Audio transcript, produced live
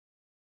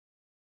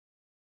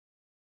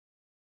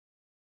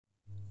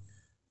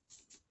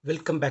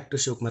Welcome back to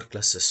Shivkumar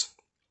classes.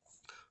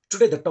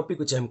 Today the topic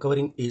which I am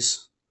covering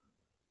is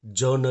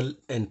journal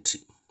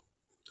entry.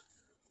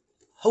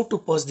 How to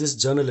pass this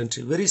journal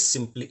entry? Very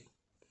simply.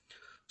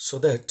 So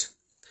that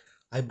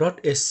I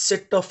brought a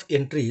set of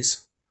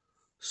entries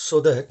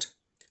so that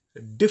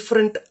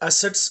different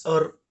assets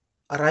are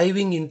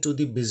arriving into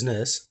the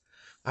business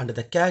and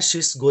the cash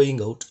is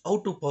going out. How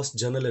to pass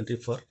journal entry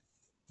for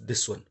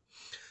this one?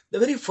 The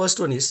very first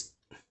one is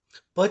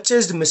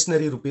purchased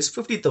machinery rupees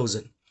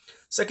 50,000.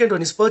 Second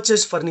one is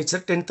purchased furniture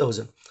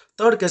 10,000.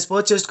 Third case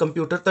purchased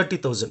computer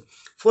 30,000.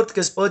 Fourth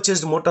case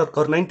purchased motor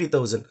car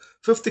 90,000.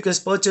 Fifth case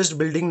purchased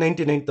building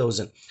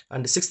 99,000.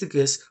 And sixth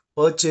case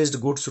purchased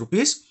goods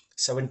rupees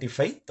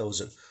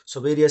 75,000.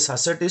 So various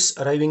asset is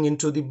arriving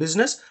into the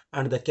business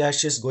and the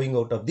cash is going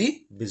out of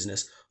the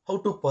business. How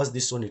to pass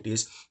this one? It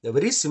is the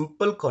very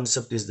simple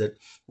concept is that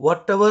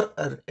whatever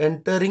are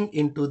entering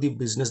into the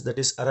business, that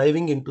is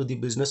arriving into the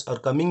business or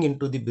coming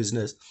into the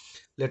business,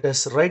 let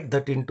us write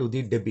that into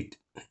the debit.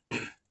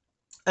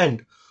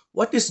 And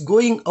what is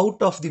going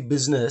out of the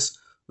business,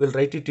 we'll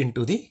write it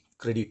into the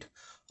credit.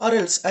 Or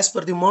else, as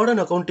per the modern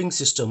accounting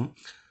system,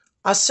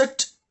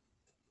 asset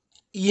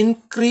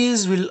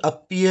increase will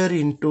appear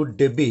into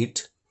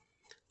debit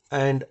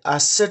and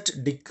asset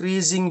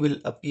decreasing will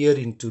appear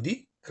into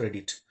the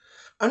credit.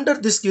 Under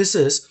these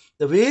cases,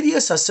 the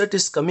various asset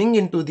is coming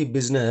into the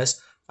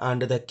business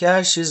and the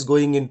cash is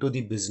going into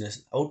the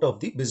business, out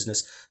of the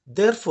business.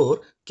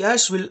 Therefore,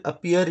 cash will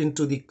appear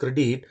into the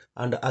credit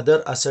and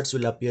other assets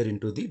will appear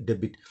into the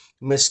debit.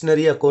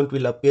 Machinery account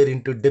will appear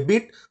into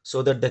debit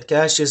so that the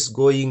cash is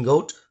going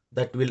out,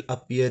 that will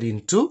appear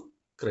into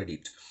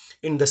credit.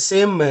 In the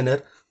same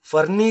manner,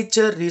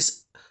 furniture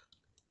is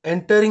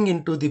entering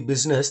into the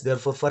business,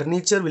 therefore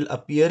furniture will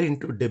appear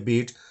into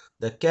debit.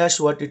 The cash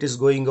what it is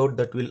going out,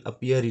 that will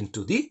appear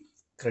into the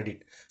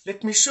credit.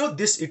 Let me show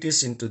this. It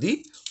is into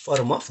the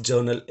form of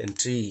journal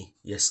entry.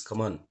 Yes,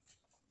 come on.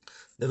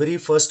 The very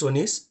first one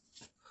is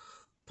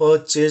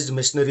purchased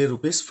machinery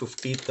rupees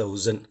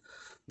 50,000.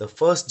 The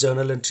first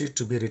journal entry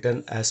to be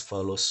written as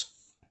follows: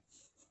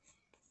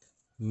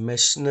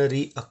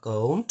 machinery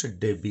account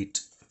debit.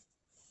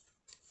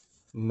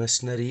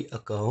 Machinery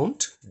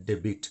account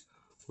debit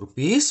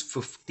rupees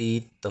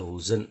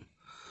 50,000.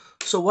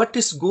 So what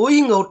is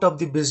going out of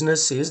the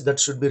business is that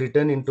should be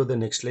written into the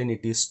next line.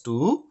 It is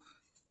to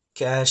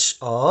cash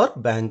or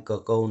bank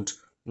account.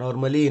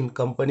 Normally in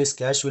companies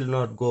cash will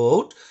not go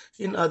out.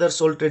 In other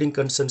sole trading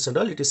concerns and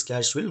all, it is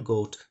cash will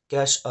go out.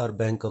 Cash or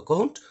bank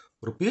account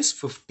rupees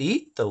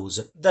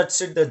 50,000. That's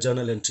it, the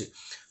journal entry.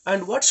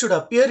 And what should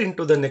appear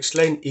into the next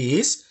line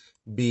is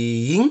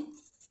being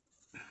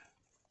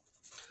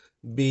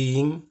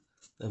the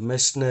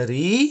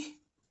machinery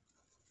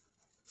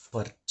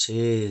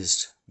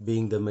purchased.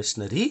 Being the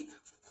machinery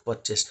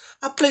purchased.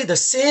 Apply the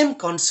same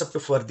concept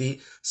for the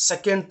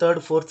second,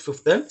 third, fourth,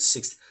 fifth and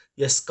sixth.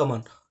 Yes, come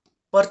on.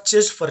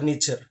 Purchased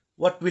furniture.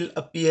 What will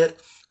appear?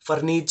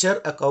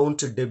 Furniture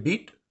account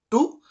debit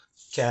to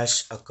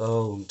cash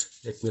account.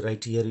 Let me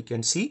write here. You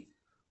can see.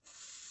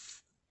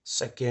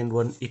 Second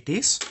one, it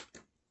is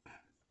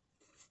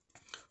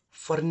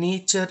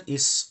furniture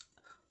is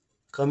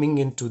coming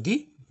into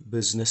the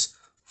business.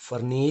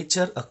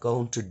 Furniture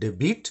account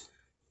debit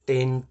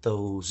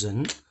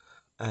 10,000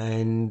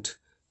 and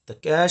the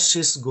cash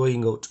is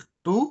going out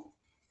to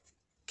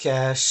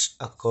cash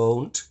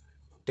account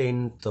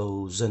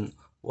 10,000.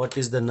 What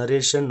is the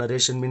narration?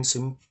 Narration means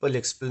simple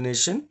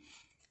explanation.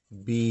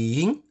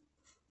 Being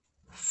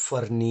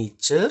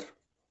furniture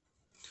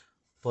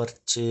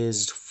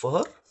purchased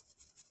for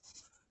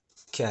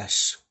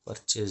cash.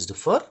 Purchased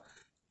for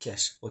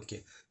cash.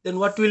 Okay. Then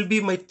what will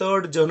be my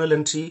third journal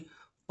entry?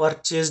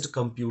 Purchased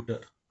computer.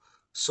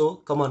 So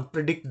come on,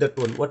 predict that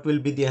one. What will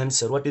be the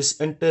answer? What is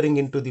entering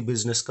into the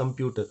business?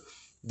 Computer.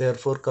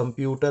 Therefore,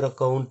 computer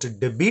account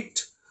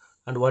debit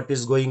and what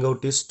is going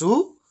out is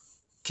to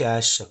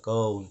cash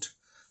account.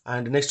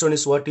 And next one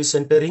is what is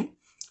entering?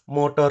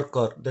 Motor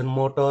car. Then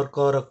motor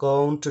car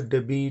account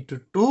debit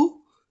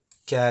to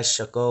cash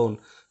account.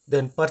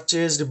 Then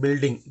purchased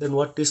building. Then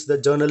what is the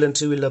journal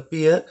entry will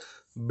appear?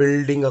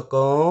 Building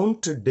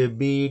account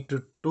debit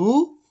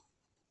to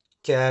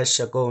cash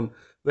account.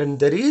 When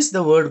there is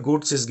the word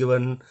goods is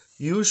given,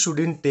 you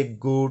shouldn't take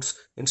goods.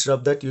 Instead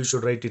of that, you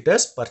should write it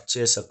as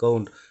purchase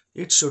account.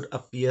 It should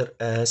appear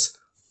as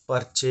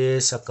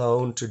purchase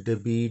account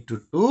debit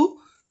to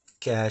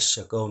cash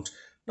account.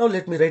 Now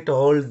let me write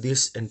all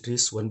these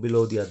entries one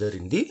below the other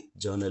in the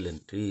journal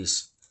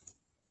entries.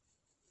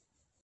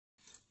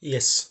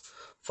 Yes,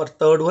 for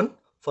third one,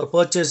 for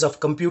purchase of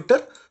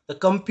computer, the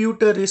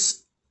computer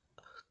is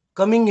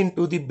coming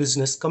into the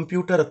business,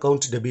 computer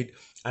account debit,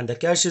 and the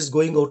cash is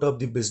going out of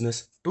the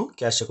business to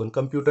cash account.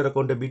 Computer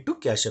account debit to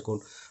cash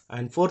account.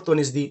 And fourth one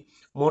is the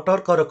motor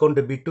car account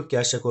debit to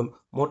cash account.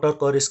 Motor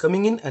car is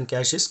coming in and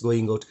cash is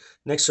going out.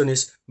 Next one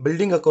is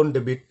building account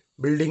debit.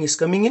 Building is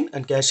coming in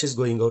and cash is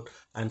going out.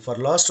 And for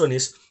last one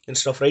is,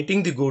 instead of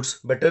writing the goods,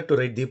 better to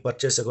write the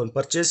purchase account.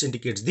 Purchase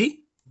indicates the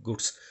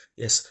goods.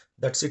 Yes,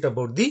 that's it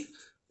about the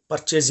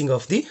purchasing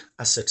of the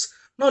assets.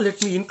 Now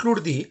let me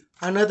include the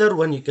another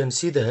one. You can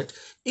see that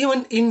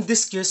even in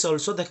this case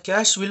also the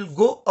cash will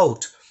go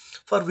out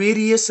for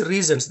various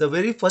reasons. The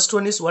very first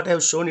one is what I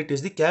have shown. It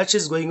is the cash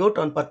is going out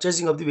on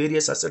purchasing of the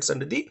various assets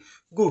and the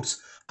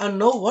goods. And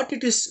now what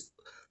it is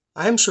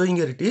I am showing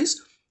here, it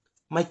is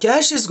my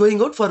cash is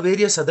going out for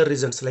various other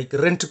reasons like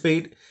rent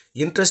paid,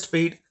 interest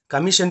paid,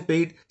 commission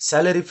paid,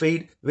 salary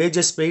paid,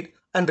 wages paid,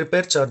 and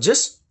repair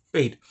charges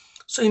paid.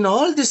 So in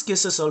all these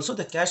cases also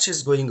the cash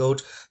is going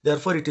out.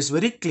 Therefore it is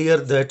very clear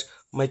that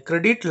my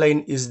credit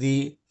line is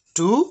the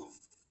to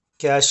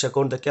cash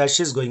account. The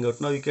cash is going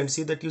out. Now you can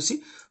see that, you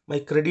see my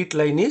credit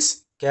line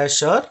is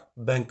cash or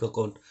bank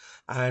account,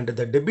 and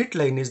the debit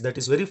line is, that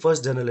is very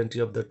first journal entry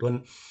of that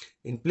one.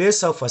 In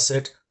place of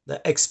asset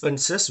the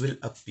expenses will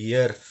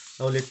appear.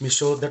 Now let me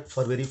show that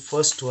for very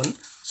first one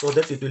so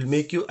that it will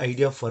make you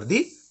idea for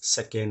the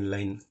second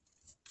line.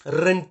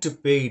 Rent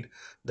paid,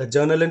 the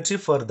journal entry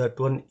for that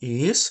one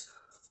is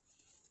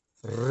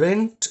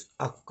rent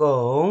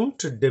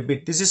account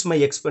debit. This is my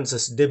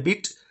expenses,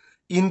 debit,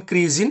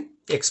 increase in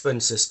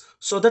expenses,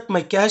 so that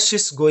my cash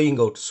is going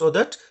out, so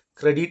that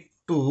credit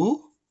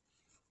to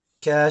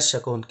cash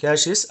account.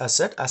 Cash is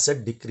asset,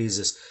 asset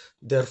decreases.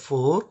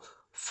 Therefore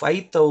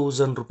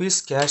 5,000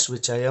 rupees cash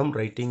which I am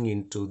writing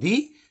into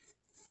the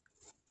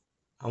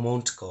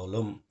amount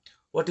column.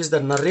 What is the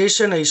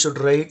narration I should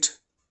write?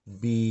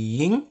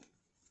 Being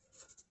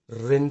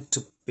rent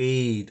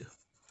paid.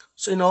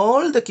 So in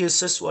all the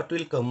cases what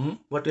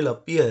will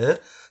appear,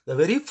 the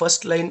very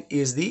first line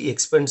is the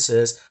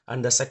expenses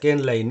and the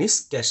second line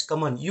is cash.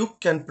 Come on, you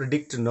can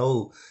predict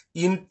now.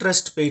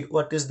 Interest paid,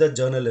 what is the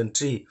journal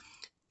entry?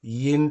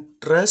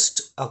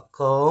 Interest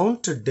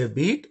account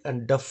debit,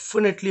 and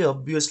definitely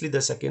obviously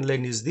the second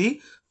line is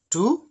the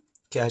to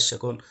cash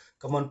account.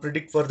 Come on,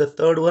 predict for the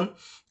third one.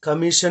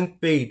 Commission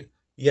paid,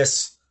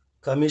 yes,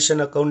 commission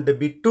account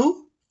debit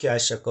to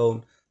cash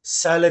account.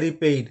 Salary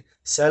paid,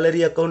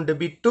 salary account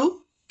debit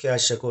to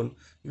cash account.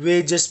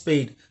 Wages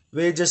paid,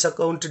 wages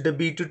account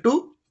debit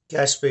to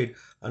cash paid.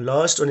 And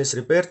last one is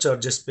repair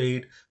charges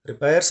paid,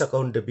 repairs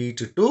account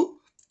debit to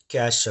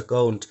cash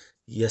account.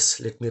 Yes,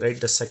 let me write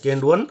the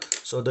second one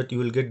so that you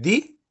will get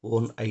the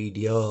own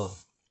idea.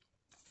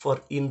 For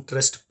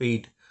interest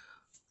paid,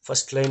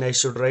 first line I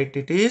should write,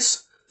 it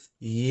is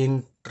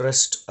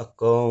interest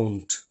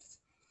account.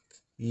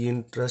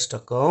 Interest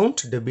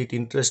account debit,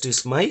 interest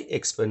is my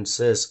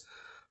expenses.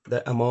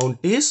 The amount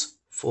is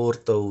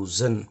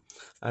 4,000.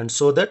 And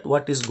so that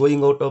what is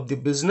going out of the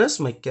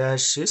business, my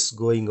cash is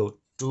going out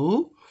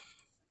to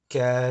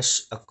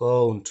cash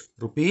account,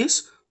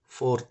 rupees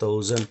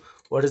 4,000.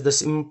 What is the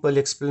simple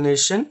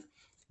explanation?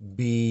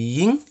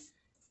 Being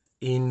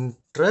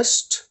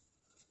interest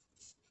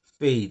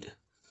paid.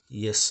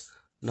 Yes.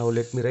 Now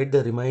let me write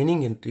the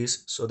remaining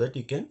entries so that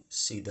you can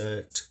see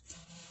that.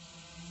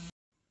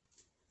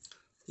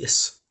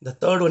 Yes. The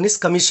third one is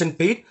commission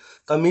paid.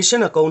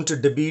 Commission account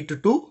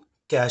debit to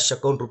cash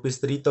account, rupees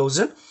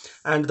 3,000.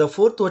 And the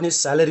fourth one is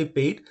salary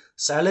paid.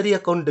 Salary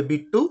account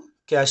debit to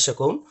cash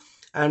account.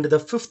 And the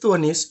fifth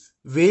one is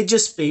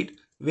wages paid.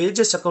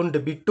 Wages account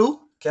debit to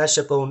cash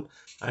account.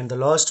 And the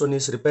last one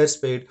is repairs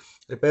paid.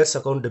 Repairs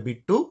account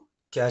debit to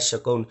cash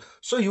account.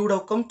 So you would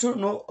have come to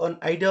know an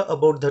idea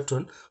about that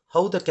one,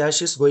 how the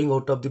cash is going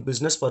out of the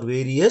business for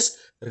various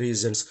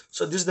reasons.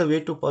 So this is the way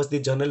to pass the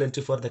journal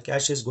entry for the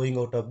cash is going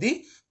out of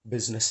the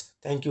business.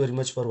 Thank you very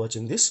much for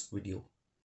watching this video.